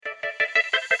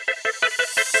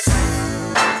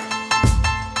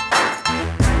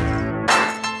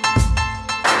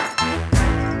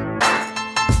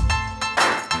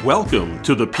Welcome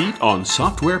to the Pete on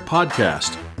Software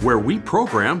podcast, where we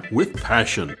program with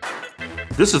passion.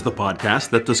 This is the podcast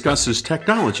that discusses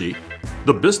technology,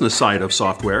 the business side of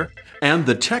software, and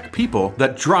the tech people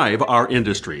that drive our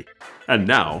industry. And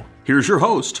now, here's your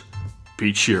host,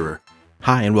 Pete Shearer.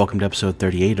 Hi, and welcome to episode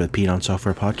 38 of the Pete on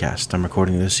Software podcast. I'm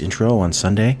recording this intro on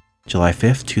Sunday, July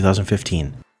 5th,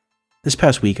 2015. This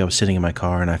past week, I was sitting in my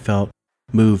car and I felt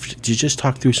moved to just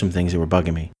talk through some things that were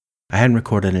bugging me. I hadn't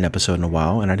recorded an episode in a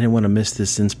while, and I didn't want to miss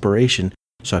this inspiration,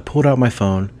 so I pulled out my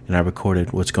phone and I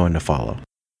recorded what's going to follow.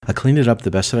 I cleaned it up the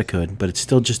best that I could, but it's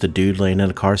still just a dude laying in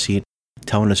a car seat,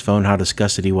 telling his phone how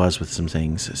disgusted he was with some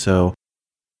things. So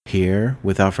here,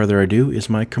 without further ado, is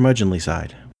my curmudgeonly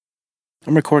side.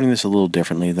 I'm recording this a little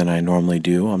differently than I normally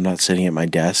do. I'm not sitting at my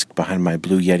desk behind my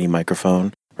Blue Yeti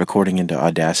microphone, recording into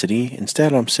Audacity.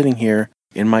 Instead, I'm sitting here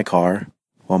in my car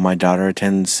while my daughter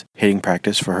attends hitting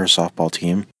practice for her softball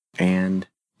team, and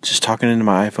just talking into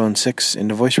my iPhone 6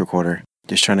 into voice recorder,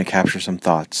 just trying to capture some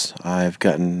thoughts. I've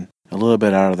gotten a little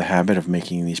bit out of the habit of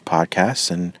making these podcasts,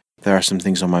 and there are some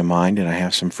things on my mind, and I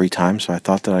have some free time, so I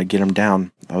thought that I'd get them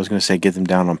down. I was going to say get them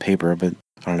down on paper, but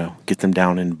I don't know, get them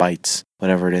down in bites,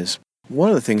 whatever it is. One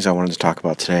of the things I wanted to talk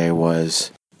about today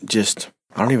was just,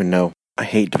 I don't even know, I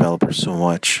hate developers so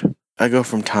much. I go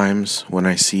from times when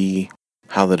I see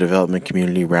how the development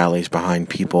community rallies behind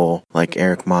people like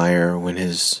Eric Meyer when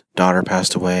his daughter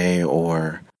passed away,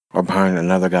 or behind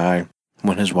another guy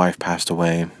when his wife passed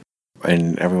away,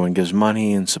 and everyone gives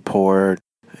money and support,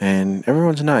 and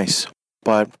everyone's nice.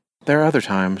 But there are other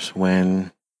times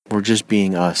when we're just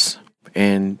being us,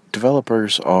 and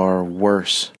developers are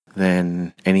worse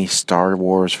than any Star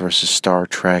Wars versus Star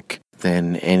Trek,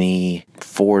 than any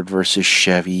Ford versus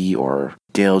Chevy, or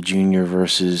Dale Jr.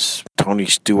 versus Tony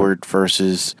Stewart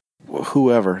versus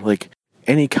whoever, like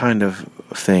any kind of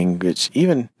thing. It's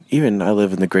even I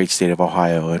live in the great state of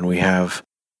Ohio, and we have,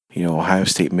 Ohio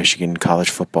State, Michigan college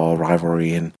football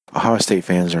rivalry, and Ohio State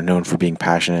fans are known for being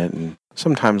passionate and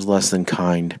sometimes less than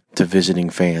kind to visiting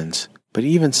fans. But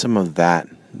even some of that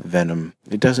venom,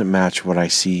 it doesn't match what I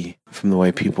see from the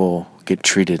way people get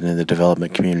treated in the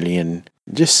development community, and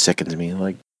it just sickens me.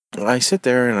 Like, I sit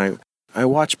there and I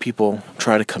watch people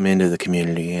try to come into the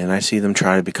community, and I see them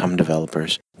try to become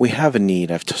developers. We have a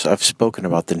need. I've spoken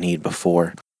about the need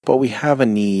before, but we have a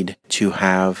need to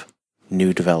have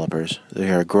new developers.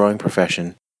 They're a growing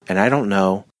profession, and I don't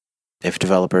know if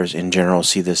developers in general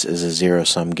see this as a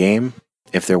zero-sum game,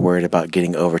 if they're worried about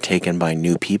getting overtaken by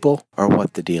new people, or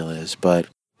what the deal is. But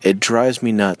it drives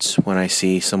me nuts when I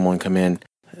see someone come in.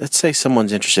 Let's say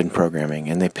someone's interested in programming,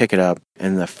 and they pick it up,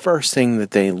 and the first thing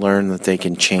that they learn that they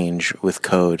can change with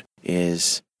code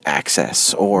is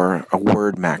access, or a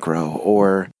word macro,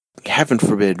 or heaven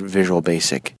forbid Visual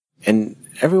Basic. And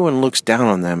everyone looks down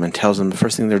on them and tells them the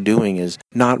first thing they're doing is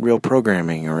not real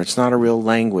programming, or it's not a real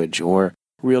language, or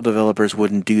real developers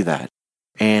wouldn't do that.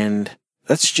 And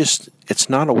that's just, it's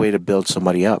not a way to build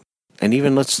somebody up. And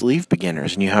even let's leave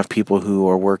beginners, and you have people who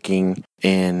are working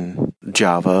in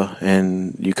Java,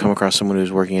 and you come across someone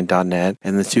who's working in .NET,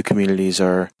 and the two communities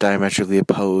are diametrically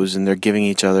opposed, and they're giving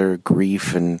each other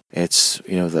grief, and it's,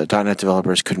 the .NET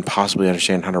developers couldn't possibly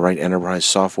understand how to write enterprise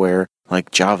software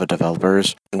like Java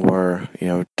developers, or,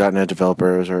 .NET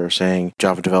developers are saying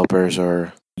Java developers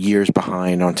are years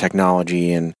behind on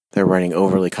technology, and they're writing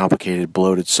overly complicated,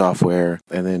 bloated software.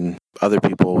 And then other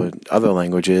people in other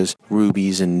languages,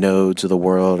 Rubies and Nodes of the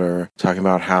world, are talking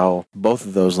about how both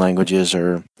of those languages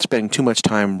are spending too much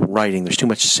time writing. There's too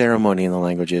much ceremony in the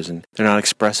languages, and they're not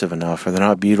expressive enough, or they're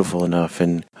not beautiful enough.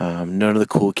 And none of the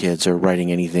cool kids are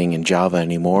writing anything in Java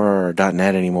anymore, or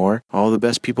 .NET anymore. All the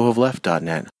best people have left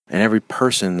 .NET. And every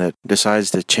person that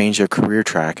decides to change their career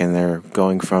track, and they're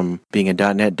going from being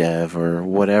a .NET dev or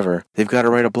whatever, they've got to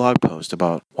write a blog post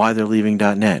about why they're leaving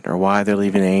 .NET, or why they're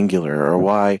leaving Angular, or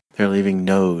why they're leaving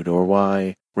Node, or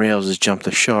why Rails has jumped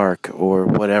the shark, or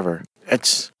whatever.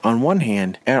 It's, on one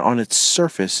hand, on its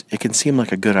surface, it can seem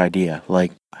like a good idea.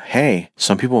 Like, hey,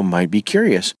 some people might be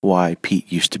curious why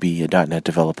Pete used to be a .NET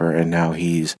developer and now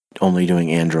he's only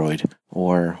doing Android,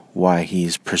 or why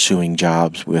he's pursuing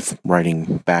jobs with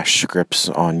writing bash scripts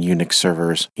on Unix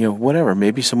servers. Whatever.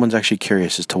 Maybe someone's actually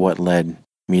curious as to what led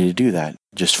me to do that,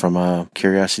 just from a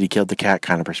curiosity killed the cat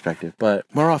kind of perspective. But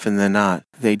more often than not,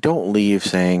 they don't leave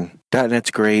saying,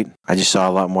 .NET's great, I just saw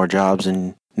a lot more jobs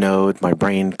in Node, my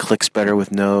brain clicks better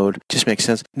with Node, just makes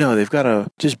sense. No, they've got to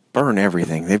just burn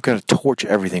everything. They've got to torch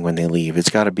everything when they leave. It's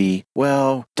got to be,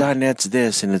 well, .NET's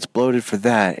this, and it's bloated for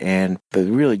that, and they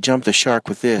really jumped the shark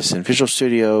with this, and Visual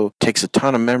Studio takes a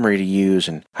ton of memory to use,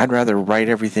 and I'd rather write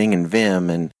everything in Vim,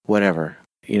 and whatever.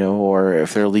 or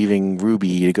if they're leaving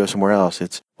Ruby to go somewhere else,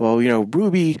 it's, well,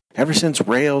 Ruby, ever since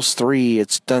Rails 3,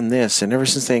 it's done this, and ever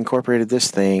since they incorporated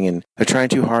this thing, and they're trying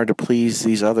too hard to please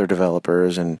these other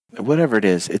developers, and whatever it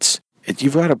is,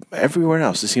 you've got to, everywhere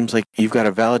else, it seems like you've got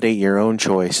to validate your own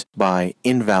choice by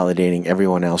invalidating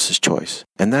everyone else's choice.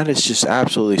 And that is just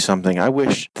absolutely something. I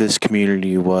wish this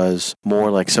community was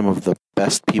more like some of the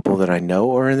best people that I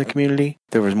know are in the community.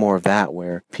 There was more of that,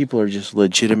 where people are just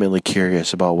legitimately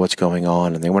curious about what's going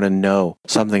on, and they want to know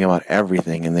something about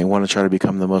everything, and they want to try to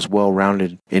become the most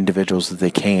well-rounded individuals that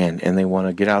they can, and they want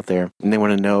to get out there, and they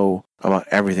want to know about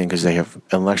everything because they have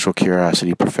intellectual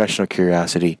curiosity, professional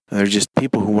curiosity. And they're just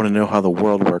people who want to know how the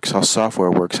world works, how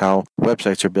software works, how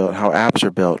websites are built, how apps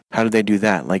are built. How do they do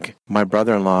that? Like, my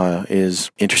brother-in-law is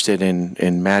interested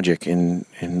in magic, in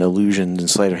illusions and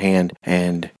sleight of hand,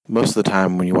 and most of the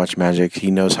time when you watch magic,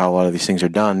 he knows how a lot of these things are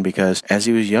done because as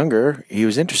he was younger, he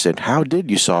was interested. How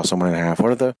did you saw someone in half?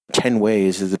 What are the 10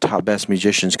 ways that the top best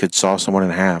musicians could saw someone in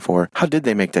half? Or how did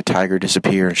they make that tiger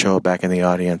disappear and show it back in the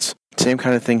audience? Same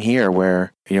kind of thing here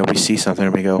where, we see something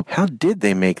and we go, how did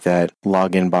they make that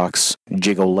login box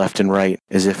jiggle left and right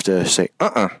as if to say,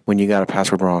 when you got a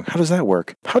password wrong? How does that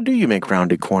work? How do you make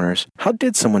rounded corners? How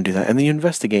did someone do that? And then you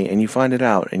investigate and you find it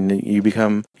out and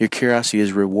your curiosity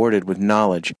is rewarded with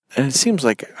knowledge. And it seems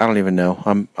like, I don't even know,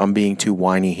 I'm being too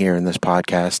whiny here in this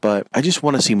podcast, but I just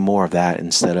want to see more of that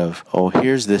instead of,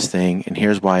 here's this thing and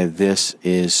here's why this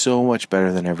is so much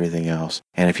better than everything else.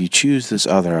 And if you choose this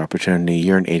other opportunity,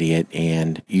 you're an idiot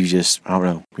and you just, I don't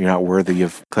know, you're not worthy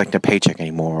of collecting a paycheck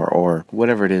anymore or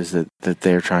whatever it is that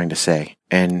they're trying to say.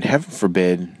 And heaven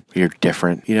forbid you're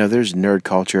different. There's nerd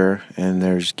culture and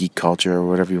there's geek culture or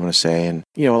whatever you want to say. And,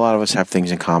 a lot of us have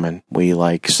things in common. We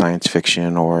like science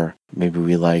fiction or maybe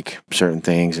we like certain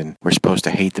things and we're supposed to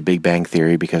hate the Big Bang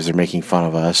Theory because they're making fun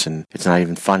of us and it's not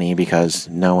even funny because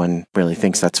no one really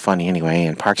thinks that's funny anyway.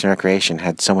 And Parks and Recreation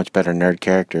had so much better nerd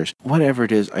characters. Whatever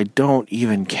it is, I don't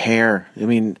even care. I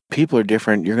mean, people are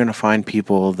different. You're going to find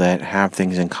people that have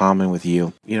things in common with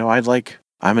you.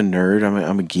 I'm a nerd,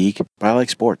 I'm a geek, but I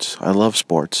like sports. I love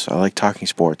sports. I like talking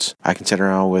sports. I can sit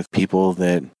around with people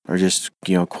that are just,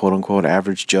 quote unquote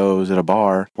average Joes at a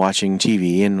bar watching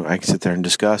TV, and I can sit there and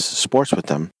discuss sports with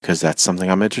them because that's something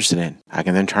I'm interested in. I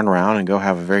can then turn around and go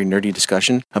have a very nerdy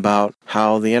discussion about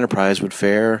how the Enterprise would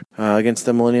fare against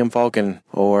the Millennium Falcon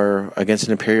or against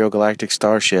an Imperial Galactic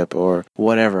Starship or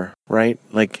whatever, right?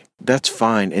 Like, that's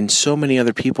fine. And so many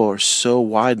other people are so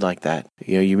wide like that.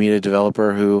 You meet a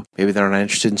developer who maybe they're not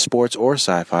interested in sports or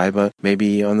sci-fi, but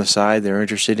maybe on the side they're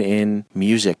interested in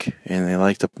music and they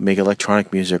like to make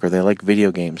electronic music or they like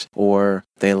video games or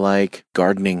they like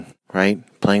gardening, right?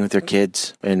 Playing with their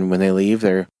kids. And when they leave,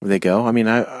 they go. I mean,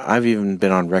 I've even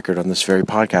been on record on this very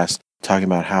podcast talking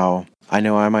about how I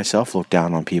know I myself look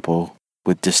down on people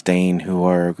with disdain who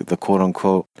are the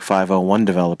quote-unquote 501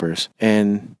 developers.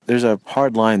 And there's a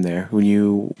hard line there. When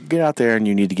you get out there and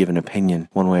you need to give an opinion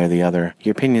one way or the other,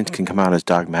 your opinions can come out as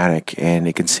dogmatic, and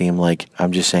it can seem like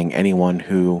I'm just saying anyone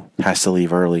who has to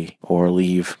leave early or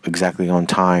leave exactly on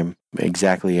time,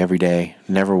 exactly every day,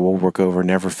 never will work over,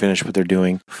 never finish what they're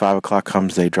doing. 5 o'clock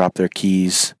comes, they drop their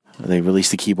keys, they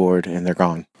release the keyboard, and they're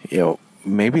gone.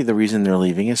 Maybe the reason they're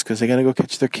leaving is because they got to go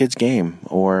catch their kids' game,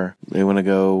 or they want to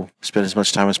go spend as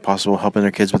much time as possible helping their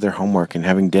kids with their homework and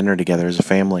having dinner together as a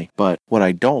family. But what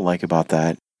I don't like about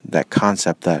that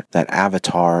concept, that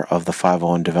avatar of the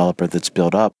 501 developer that's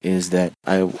built up, is that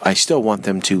I still want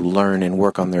them to learn and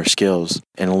work on their skills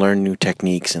and learn new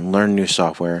techniques and learn new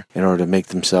software in order to make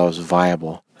themselves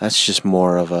viable. That's just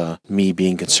more of me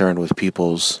being concerned with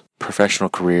people's professional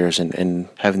careers and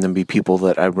having them be people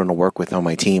that I want to work with on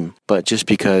my team. But just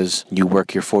because you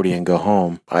work your 40 and go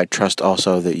home, I trust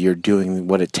also that you're doing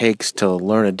what it takes to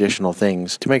learn additional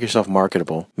things to make yourself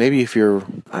marketable. Maybe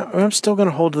I'm still going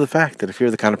to hold to the fact that if you're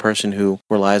the kind of person who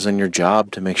relies on your job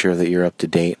to make sure that you're up to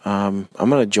date, I'm going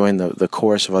to join the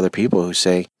chorus of other people who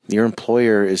say, your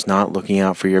employer is not looking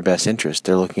out for your best interest.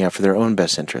 They're looking out for their own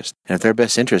best interest. And if their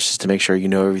best interest is to make sure you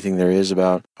know everything there is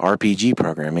about RPG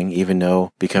programming, even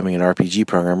though becoming an RPG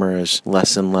programmer is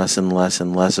less and less and less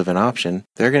and less of an option,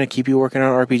 they're going to keep you working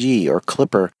on RPG or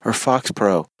Clipper or Fox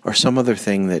Pro or some other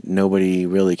thing that nobody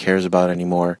really cares about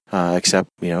anymore, except,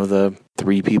 the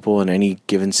 3 people in any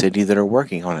given city that are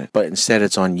working on it. But instead,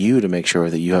 it's on you to make sure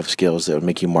that you have skills that would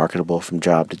make you marketable from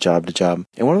job to job to job.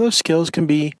 And one of those skills can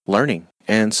be learning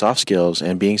and soft skills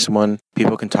and being someone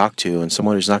people can talk to and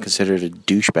someone who's not considered a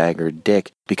douchebag or a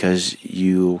dick because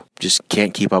you just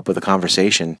can't keep up with the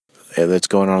conversation that's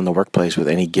going on in the workplace with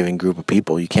any given group of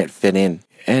people. You can't fit in.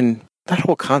 And that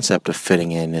whole concept of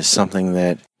fitting in is something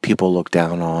that people look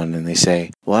down on and they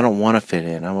say, well, I don't want to fit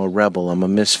in. I'm a rebel. I'm a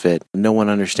misfit. No one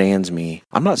understands me.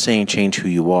 I'm not saying change who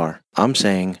you are. I'm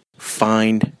saying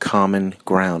find common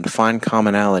ground, find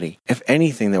commonality. If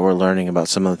anything that we're learning about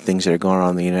some of the things that are going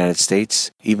on in the United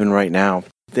States, even right now,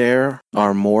 there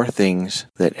are more things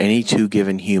that any two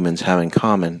given humans have in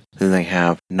common than they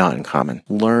have not in common.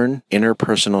 Learn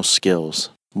interpersonal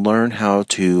skills. Learn how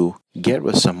to get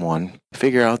with someone,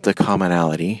 figure out the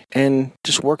commonality, and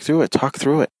just work through it, talk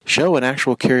through it. Show an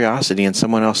actual curiosity in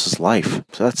someone else's life.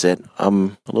 So that's it.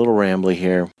 I'm a little rambly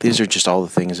here. These are just all the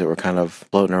things that were kind of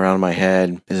floating around in my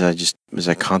head as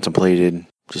I contemplated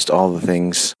just all the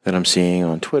things that I'm seeing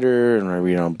on Twitter and I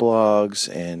read on blogs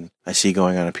and I see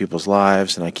going on in people's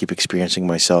lives, and I keep experiencing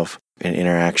myself in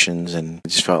interactions, and I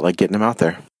just felt like getting them out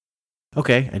there.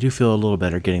 Okay, I do feel a little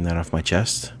better getting that off my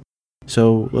chest.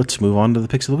 So let's move on to the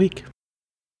picks of the week.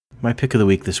 My pick of the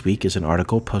week this week is an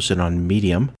article posted on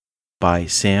Medium by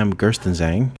Sam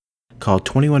Gerstenzang called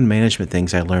 21 Management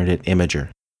Things I Learned at Imager.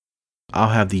 I'll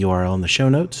have the URL in the show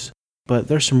notes, but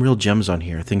there's some real gems on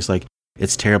here. Things like,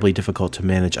 it's terribly difficult to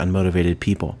manage unmotivated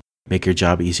people. Make your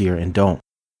job easier and don't.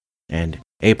 And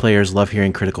A players love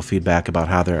hearing critical feedback about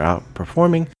how they're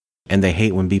outperforming, and they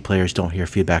hate when B players don't hear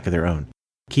feedback of their own.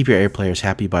 Keep your A players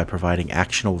happy by providing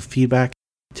actionable feedback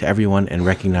to everyone and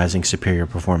recognizing superior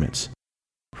performance.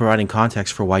 Providing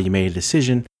context for why you made a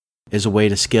decision is a way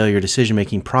to scale your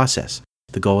decision-making process.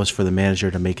 The goal is for the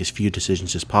manager to make as few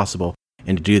decisions as possible,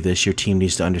 and to do this, your team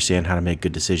needs to understand how to make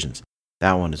good decisions.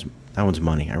 That one's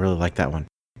money. I really like that one.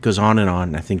 It goes on, and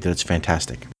I think that it's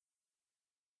fantastic.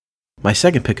 My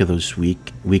second pick of this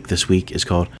week is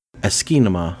called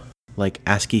Askinema, like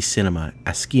ASCII Cinema,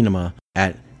 Askinema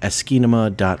at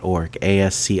askinema.org,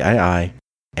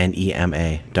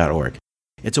 ASCIINEMA.org.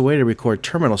 It's a way to record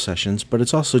terminal sessions, but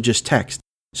it's also just text.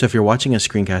 So if you're watching a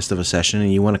screencast of a session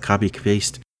and you want to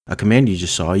copy-paste a command you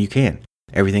just saw, you can.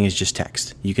 Everything is just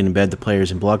text. You can embed the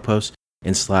players in blog posts,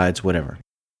 in slides, whatever.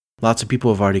 Lots of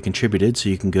people have already contributed, so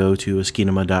you can go to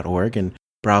askinema.org and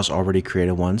browse already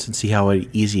created ones and see how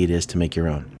easy it is to make your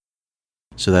own.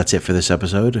 So that's it for this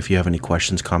episode. If you have any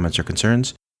questions, comments, or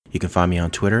concerns, you can find me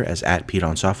on Twitter as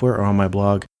 @PeteOnSoftware or on my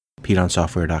blog,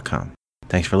 PeteOnSoftware.com.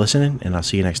 Thanks for listening, and I'll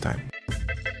see you next time.